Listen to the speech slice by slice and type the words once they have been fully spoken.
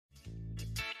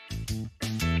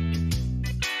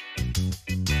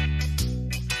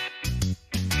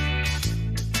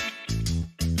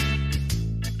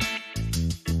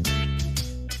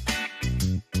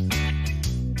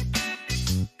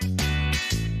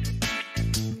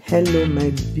Hello my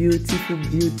beautiful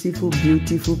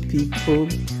people,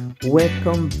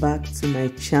 welcome back to my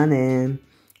channel.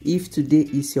 If today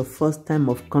is your first time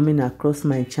of coming across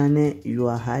my channel, you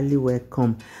are highly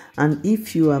welcome. And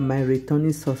if you are my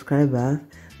returning subscriber,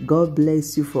 God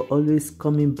bless you for always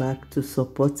coming back to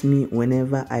support me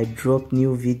whenever I drop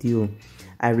new video.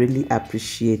 I really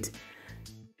appreciate.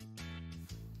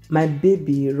 My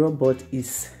baby robot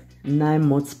is 9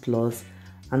 months plus,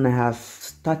 and I have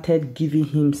started giving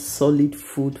him solid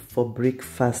food for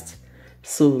breakfast.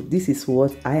 So this is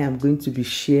what I am going to be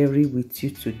sharing with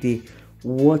you today,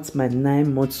 what my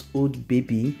 9 months old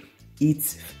baby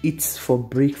eats for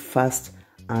breakfast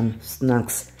and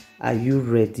snacks. Are you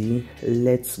ready?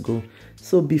 Let's go.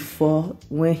 So before,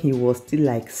 when he was still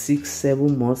like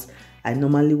 6-7 months, I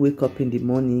normally wake up in the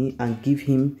morning and give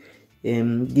him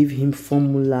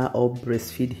formula or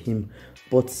breastfeed him.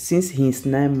 But since he is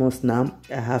 9 months now,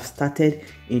 I have started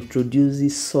introducing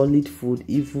solid food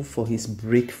even for his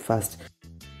breakfast.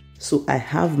 So I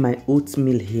have my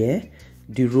oatmeal here,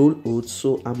 the rolled oats.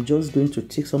 So I'm just going to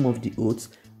take some of the oats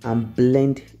and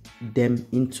blend them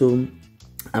into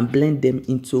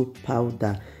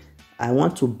powder. I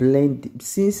want to blend,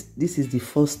 since this is the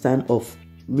first time of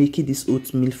making this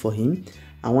oatmeal for him,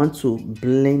 I want to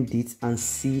blend it and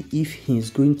see if he's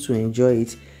going to enjoy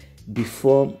it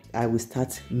before I will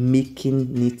start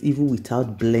making it even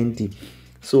without blending.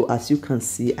 So as you can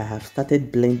see, I have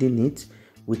started blending it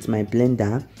with my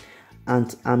blender,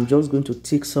 and I'm just going to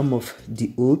take some of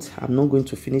the oats. I'm not going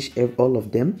to finish all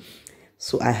of them.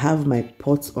 So I have my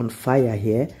pot on fire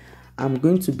here. I'm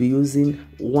going to be using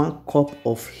 1 cup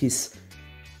of his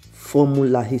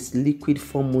formula, his liquid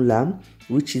formula,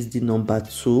 which is the number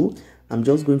 2. I'm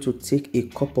just going to take a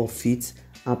cup of it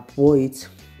and pour it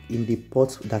in the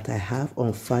pot that I have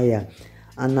on fire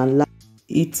and allow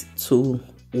it to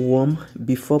warm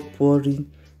before pouring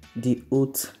the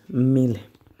oatmeal.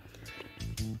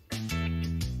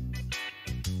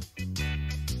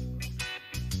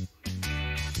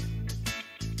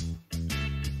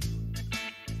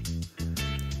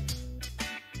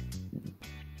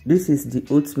 This is the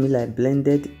oatmeal I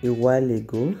blended a while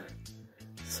ago.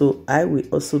 So I will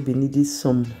also be needing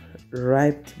some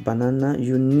ripe banana.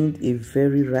 You need a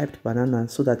very ripe banana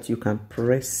so that you can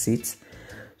press it.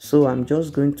 So I'm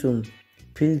just going to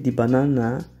peel the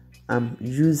banana and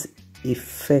use a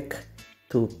fork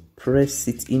to press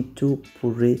it into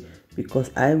puree,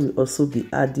 because I will also be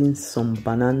adding some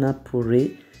banana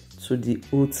puree to the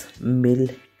oatmeal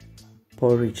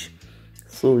porridge.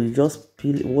 So you just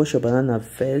wash your banana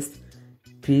first,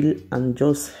 peel, and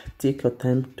just take your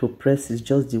time to press it,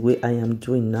 just the way I am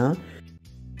doing now.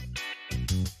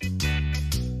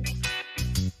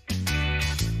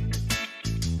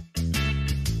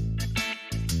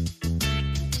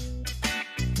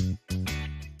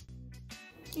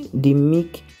 The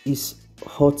milk is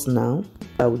hot now.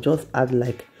 I will just add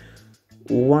like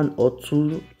 1 or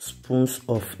 2 spoons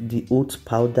of the oat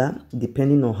powder,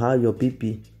 depending on how your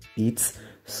baby eats.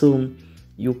 So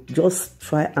you just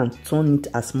try and turn it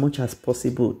as much as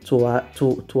possible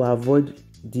to avoid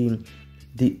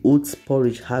the oat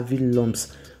porridge having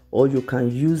lumps, or you can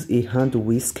use a hand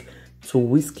whisk to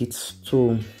whisk it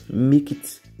to make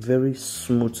it very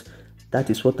smooth. That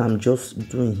is what I'm just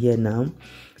doing here now.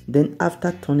 Then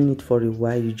after turning it for a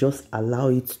while, you just allow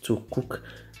it to cook,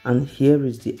 and here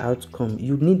is the outcome.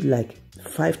 You need like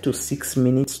 5 to 6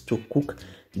 minutes to cook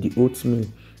the oatmeal.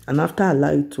 And after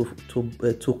allowing it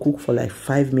to cook for like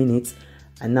 5 minutes,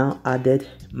 I now added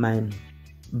my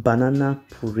banana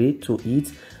puree to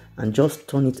it and just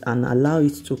turn it and allow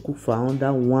it to cook for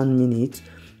under 1 minute,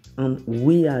 and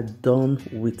we are done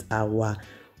with our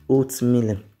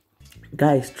oatmeal.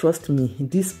 Guys, trust me,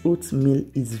 this oatmeal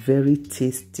is very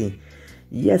tasty.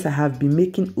 Yes, I have been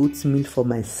making oatmeal for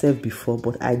myself before,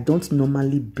 but I don't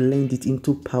normally blend it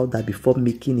into powder before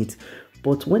making it.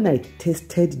 But when I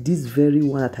tasted this very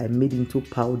one that I made into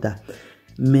powder,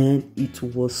 man, it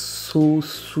was so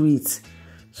sweet.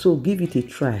 So give it a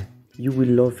try, you will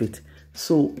love it.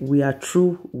 So we are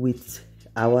through with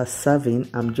our serving.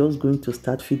 I'm just going to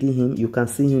start feeding him. You can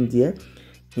see him there.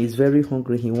 He's very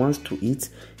hungry. He wants to eat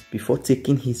before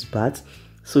taking his bath.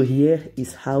 So here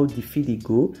is how the feeding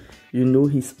go. You know,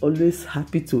 he's always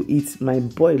happy to eat. My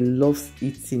boy loves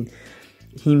eating.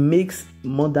 He makes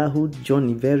motherhood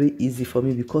journey very easy for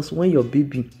me, because when your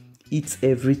baby eats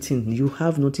everything, you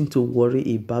have nothing to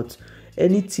worry about.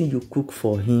 Anything you cook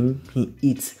for him, he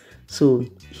eats. So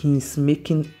he's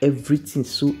making everything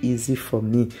so easy for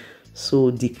me.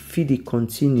 So the feeding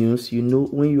continues. You know,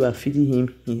 when you are feeding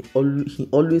him, he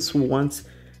always wants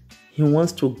he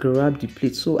wants to grab the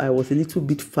plate. So I was a little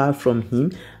bit far from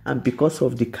him, and because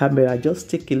of the camera, just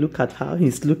take a look at how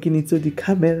he's looking into the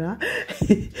camera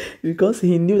because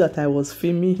he knew that I was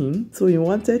filming him, so he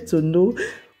wanted to know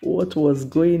what was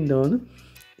going on.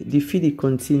 The feeding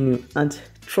continued, and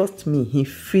trust me, he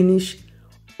finished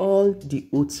all the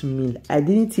oatmeal. I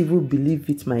didn't even believe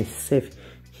it myself.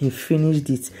 He finished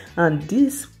it, and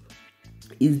this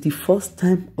is the first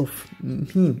time of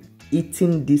him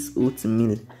eating this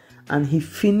oatmeal, and he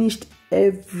finished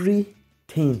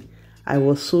everything. I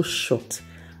was so shocked.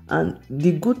 And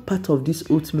the good part of this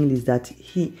oatmeal is that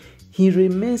he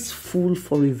remains full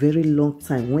for a very long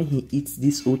time when he eats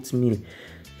this oatmeal.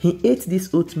 He ate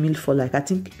this oatmeal for I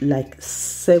think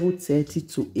 7:30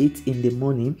 to 8 in the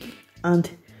morning, and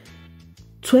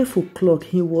 12 o'clock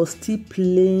he was still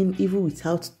playing, even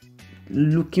without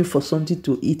looking for something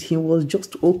to eat. He was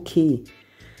just okay.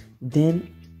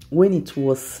 Then when it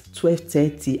was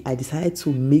 12:30, I decided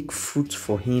to make fruit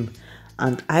for him,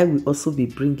 and I will also be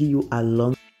bringing you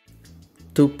along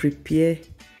to prepare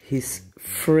his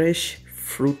fresh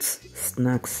fruit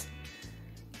snacks.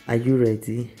 Are you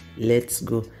ready? Let's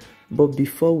go. But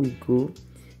before we go,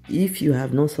 if you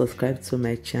have not subscribed to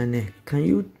my channel, can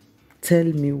you tell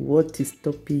me what is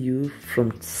stopping you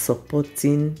from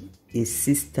supporting a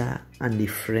sister and a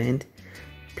friend?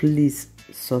 Please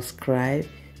subscribe,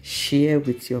 share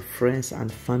with your friends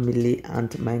and family,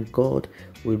 and my God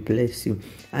will bless you.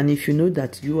 And if you know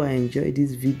that you are enjoying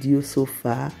this video so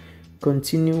far,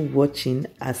 continue watching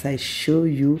as I show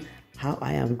you how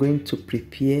I am going to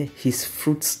prepare his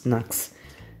fruit snacks.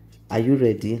 Are you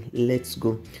ready? Let's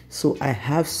go. So I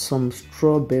have some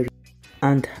strawberry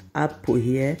and apple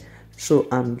here, so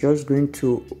I'm just going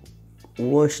to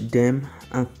wash them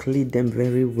and clean them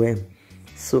very well.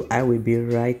 So I will be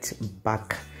right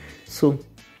back. So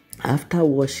after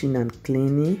washing and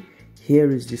cleaning, here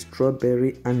is the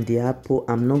strawberry and the apple.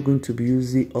 I'm not going to be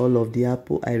using all of the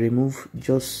apple. I remove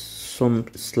just some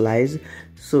slice.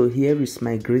 So here is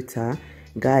my grater.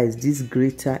 Guys, this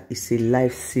grater is a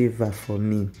lifesaver for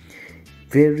me.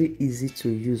 Very easy to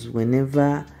use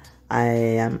whenever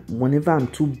I'm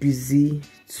too busy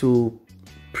to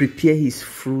prepare his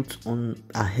fruit on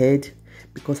ahead,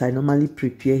 because I normally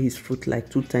prepare his fruit like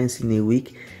 2 times in a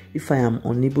week. If I am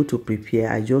unable to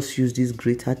prepare, I just use this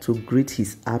grater to grate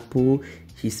his apple,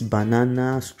 his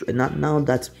banana. Now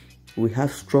that we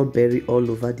have strawberry all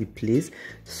over the place,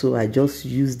 so I just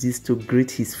use this to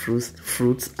grate his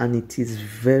fruits, and it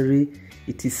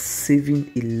is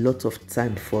saving a lot of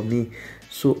time for me.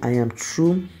 So I am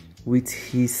through with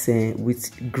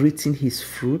grating his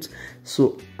fruit.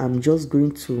 So I'm just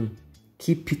going to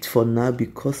keep it for now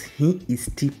because he is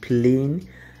still playing.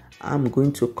 I'm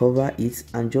going to cover it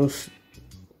and just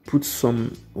put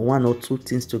 1 or 2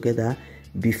 things together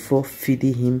before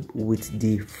feeding him with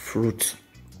the fruit.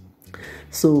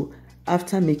 So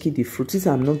after making the fruit, since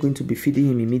I'm not going to be feeding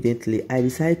him immediately, I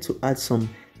decided to add some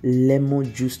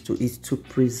lemon juice to it to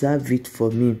preserve it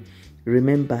for me.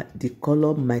 Remember, the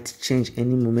color might change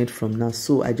any moment from now,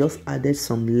 so I just added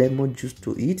some lemon juice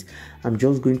to it. I'm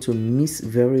just going to mix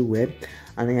very well,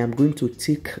 and I am going to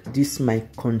take this my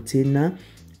container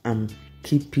and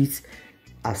keep it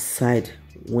aside.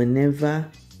 Whenever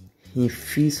he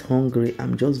feels hungry,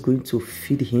 I'm just going to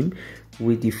feed him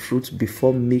with the fruit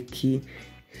before making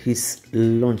his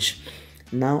lunch.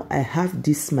 Now I have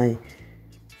this my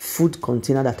food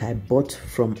container that I bought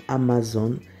from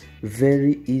Amazon.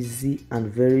 Very easy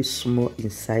and very small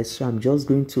inside, so I'm just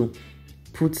going to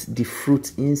put the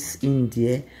fruit in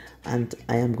there, and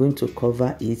I am going to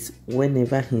cover it.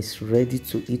 Whenever he's ready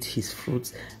to eat his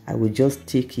fruits, I will just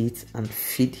take it and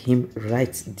feed him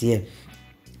right there.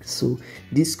 So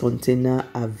this container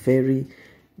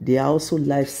they are also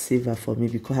lifesaver for me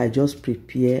because I just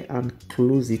prepare and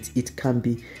close it. It can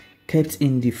be kept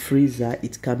in the freezer,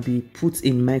 it can be put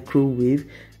in microwave.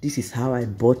 This is how I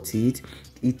bought it.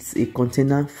 It's a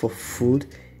container for food,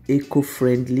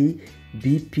 eco-friendly,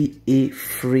 BPA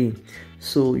free.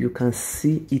 So you can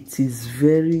see it is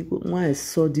when I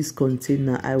saw this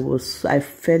container, I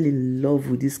fell in love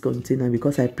with this container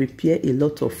because I prepare a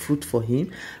lot of fruit for him,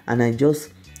 and I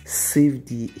just save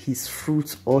his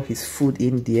fruits or his food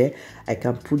in there. I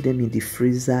can put them in the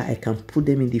freezer, I can put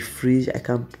them in the fridge, I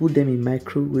can put them in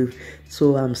microwave.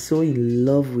 So I'm so in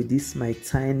love with this my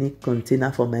tiny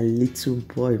container for my little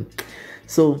boy.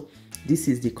 So this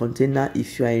is the container.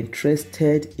 If you are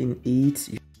interested in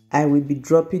it, I will be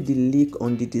dropping the link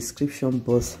on the description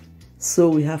box. So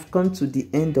we have come to the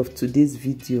end of today's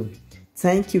video.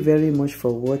 Thank you very much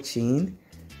for watching.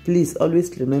 Please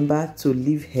always remember to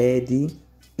live healthy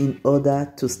in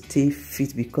order to stay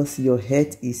fit, because your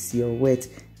health is your wealth.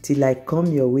 Till I come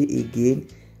your way again.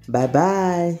 Bye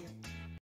bye.